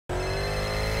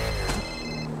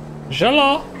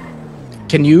Hello.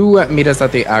 Can you meet us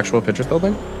at the actual pictures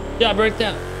building? Yeah, I'll break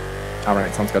down. All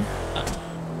right, sounds good.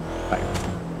 Bye.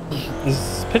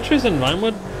 Is pictures in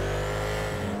Vinewood?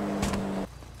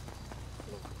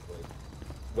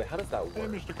 Wait, how does that work? Hey,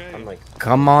 Mr. K. I'm like,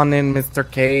 come on in, Mr.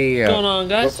 K. What's going on,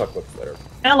 guys? We'll talk with later.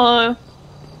 Hello.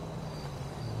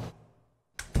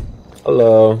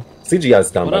 Hello. CGI's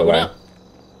done, What by up, the what way. up?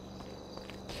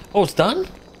 Oh, it's done?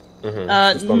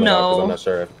 No. I'm not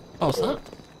sure if... Oh, it's not?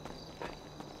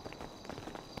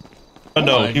 Oh,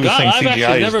 no, he was saying I've CGI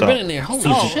actually is never done. been in there. Holy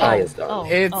CGI shit. is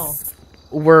done.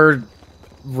 We're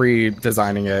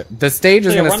redesigning it. The stage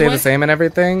is So your going to stay runway? the same and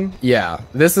everything. Yeah,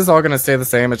 this is all going to stay the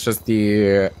same. It's just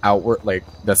the outward, like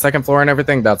the second floor and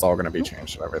everything. That's all going to be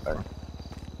changed and everything.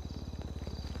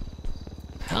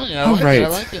 Hell yeah, All right. I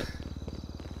like it.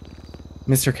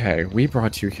 Mr. K, we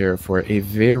brought you here for a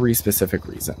very specific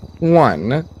reason.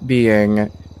 One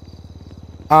being,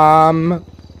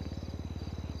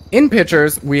 in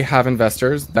pictures, we have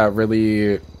investors that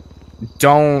really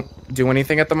don't do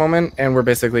anything at the moment, and we're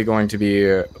basically going to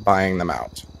be buying them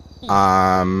out.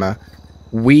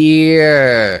 We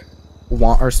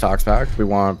want our stocks back. We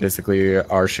want basically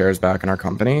our shares back in our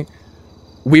company.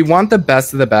 We want the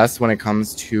best of the best when it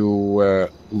comes to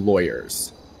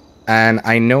lawyers. And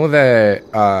I know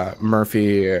that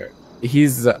Murphy, he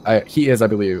is, I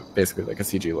believe, basically like a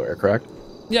CG lawyer, correct?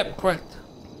 Yep, correct.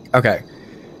 Okay.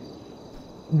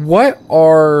 What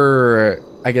are,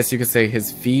 I guess you could say,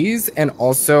 his fees? And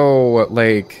also,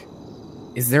 like,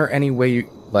 is there any way you,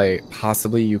 like,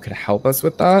 possibly you could help us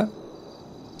with that?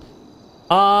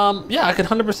 Yeah, I could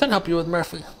 100% help you with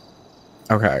Murphy.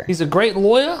 Okay. He's a great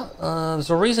lawyer. There's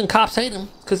a reason cops hate him,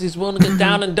 because he's willing to get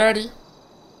down and dirty.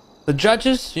 The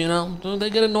judges, you know,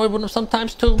 they get annoyed with him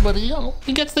sometimes too, but you know,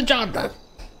 he gets the job done.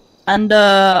 And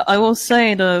I will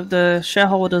say the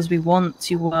shareholders we want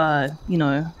to, you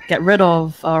know, get rid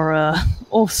of are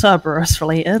all Cerberus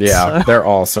related. Yeah, so. they're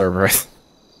all Cerberus.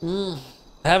 They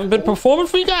haven't been performing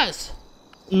for you guys.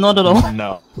 Not at all.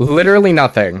 No. Literally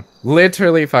nothing.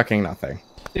 Literally fucking nothing.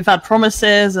 We've had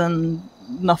promises and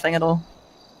nothing at all.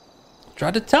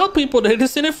 Tried to tell people they're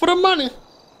just in it for the money.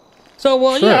 So,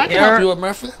 Sure. yeah, I can help you with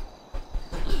Murphy.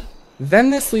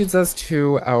 Then this leads us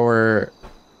to our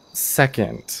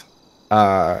second,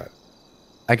 I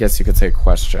guess you could say,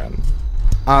 question.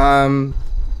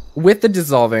 With the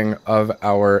dissolving of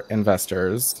our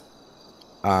investors,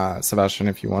 Sebastian,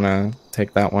 if you want to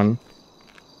take that one.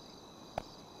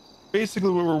 Basically,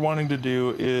 what we're wanting to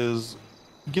do is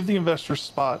give the investor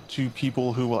spot to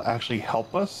people who will actually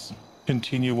help us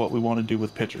continue what we want to do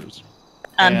with pitchers.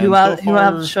 And who so have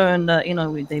far- shown that, you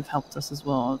know, they've helped us as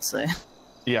well, I would say.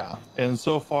 Yeah, and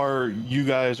so far, you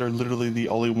guys are literally the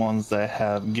only ones that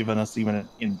have given us even an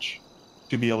inch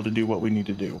to be able to do what we need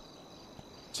to do.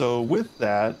 So with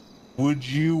that, would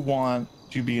you want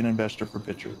to be an investor for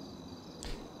pitchers?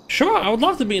 Sure, I would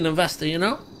love to be an investor, you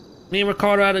know? Me and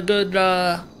Ricardo had a good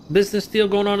business deal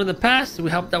going on in the past. We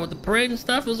helped out with the parade and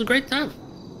stuff. It was a great time.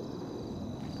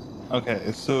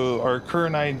 Okay, so our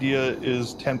current idea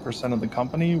is 10% of the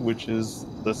company, which is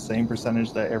the same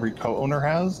percentage that every co-owner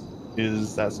has.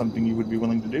 Is that something you would be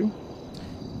willing to do?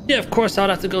 Yeah, of course, I'd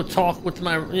have to go talk with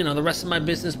my, you know, the rest of my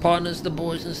business partners, the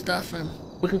boys and stuff, and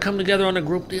we can come together on a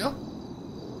group deal.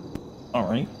 All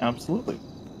right, absolutely.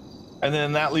 And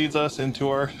then that leads us into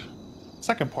our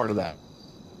second part of that.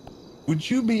 Would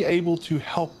you be able to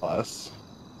help us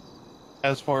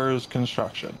as far as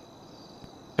construction?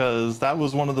 Because that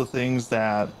was one of the things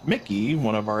that Mickey,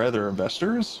 one of our other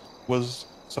investors, was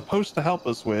supposed to help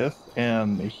us with,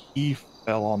 and he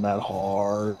fell on that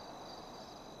hard.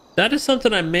 That is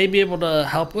something I may be able to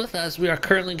help with, as we are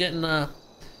currently getting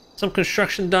some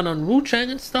construction done on Wu Chang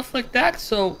and stuff like that,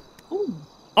 so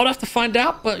I'll have to find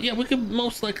out, but yeah, we could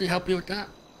most likely help you with that.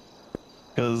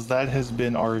 Because that has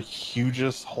been our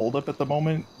hugest holdup at the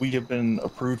moment. We have been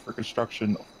approved for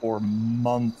construction for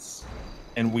months,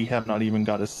 and we have not even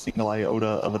got a single iota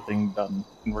of a thing done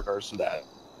in regards to that.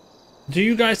 Do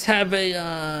you guys have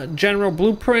a general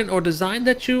blueprint or design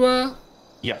that you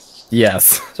Yes.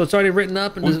 Yes. so it's already written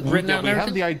up and written out and We have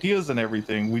everything? the ideas and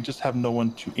everything. We just have no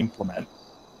one to implement.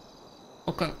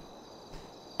 Okay.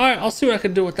 Alright, I'll see what I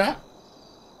can do with that.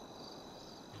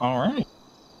 All right.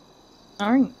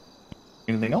 All right.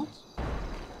 Anything else?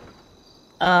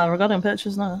 Regarding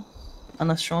pictures, no.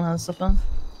 Unless Sean has something.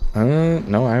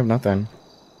 No, I have nothing.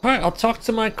 Alright, I'll talk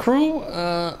to my crew,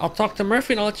 I'll talk to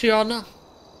Murphy and I'll let you all know.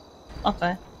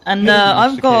 Okay. And Yeah,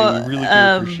 I've Mr. K, got we really do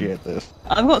appreciate this.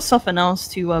 I've got something else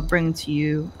to bring to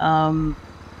you.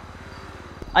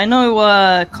 I know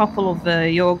a couple of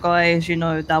your guys, you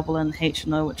know, dabble in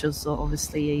H&O, which is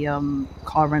obviously a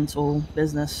car rental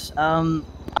business.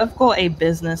 I've got a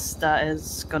business that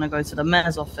is going to go to the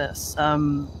mayor's office.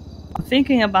 I'm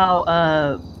thinking about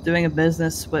doing a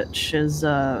business which is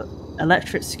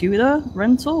electric scooter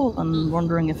rental, and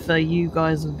wondering if you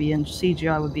guys would be in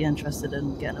CGI would be interested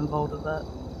in getting involved with that.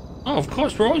 Oh, of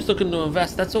course, we're always looking to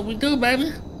invest. That's what we do,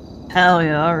 baby. Hell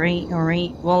yeah,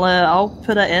 alright. Well, I'll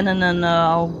put it in, and then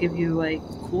I'll give you a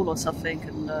call or something,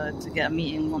 and to get a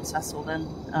meeting once that's all in.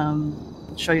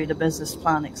 Show you the business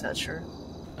plan, etc.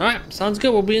 Alright, sounds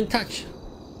good. We'll be in touch.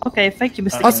 Okay, thank you,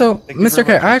 Mr. Also, Thank you Mr. very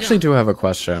K, much. I actually do have a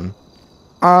question.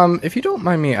 If you don't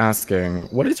mind me asking,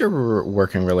 what is your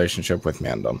working relationship with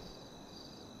Mandem?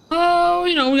 Oh,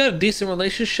 you know, we got a decent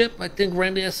relationship. I think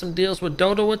Randy has some deals with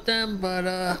Dodo with them,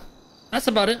 but that's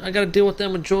about it. I got a deal with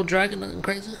them with Jewel Dragon, nothing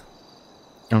crazy.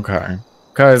 Okay.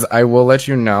 Because I will let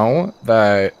you know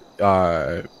that,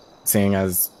 seeing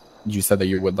as you said that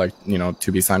you would like, you know,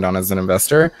 to be signed on as an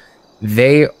investor,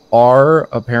 they are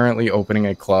apparently opening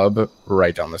a club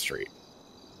right down the street.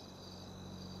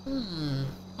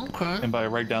 Okay. And by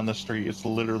right down the street, it's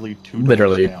literally 2 doors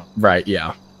Literally. down. Right,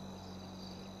 yeah.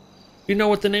 You know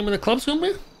what the name of the club's gonna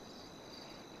be?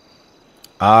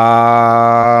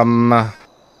 Oh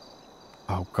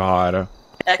god.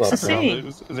 Ecstasy.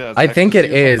 I think it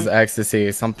is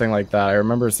ecstasy, something like that. I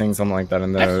remember seeing something like that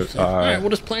in the. Ecstasy. Alright,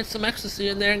 we'll just plant some ecstasy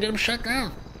in there and get them shut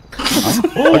down.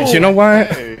 But you know what?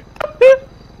 Hey.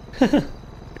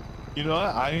 You know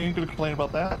what? I ain't gonna complain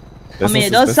about that. I mean, Business it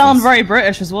is does sound business. very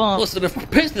British as well. Listen, if we're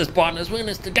business partners, we're in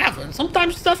this together, and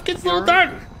sometimes stuff gets a little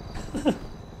dirty.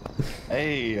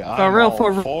 Hey, I'm real, all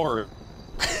for- for it.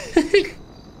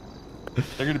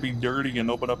 They're gonna be dirty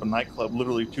and open up a nightclub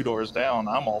literally 2 doors down.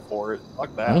 I'm all for it.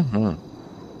 Fuck that. Mhm.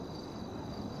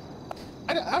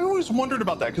 I always wondered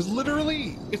about that because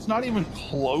literally it's not even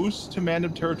close to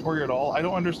Mandem territory at all. I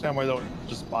don't understand why they don't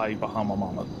just buy Bahama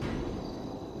Mama.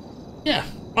 Yeah,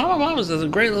 Mama Mama's is a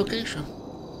great location.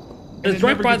 And It's it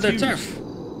right never by gets their used. turf.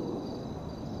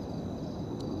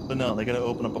 But no, they gotta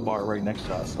open up a bar right next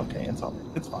to us. Okay,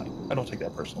 it's fine. I don't take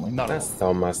that personally. Not at That's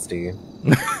all. so musty.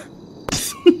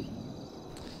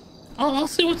 I'll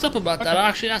see what's up about that. I'll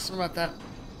actually ask them about that.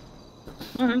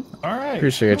 All right.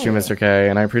 Appreciate you, cool. Mr. K,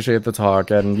 and I appreciate the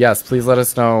talk. And yes, please let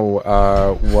us know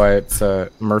what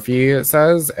Murphy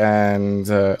says, and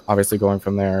obviously going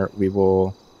from there, we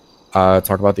will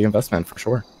talk about the investment for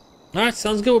sure. Alright,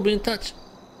 sounds good. We'll be in touch.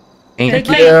 Thank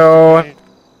Thank you.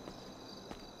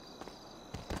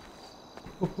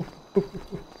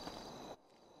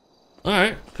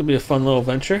 Alright, could be a fun little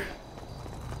venture.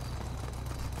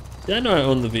 Yeah, I know I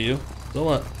own the VU. So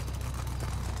what?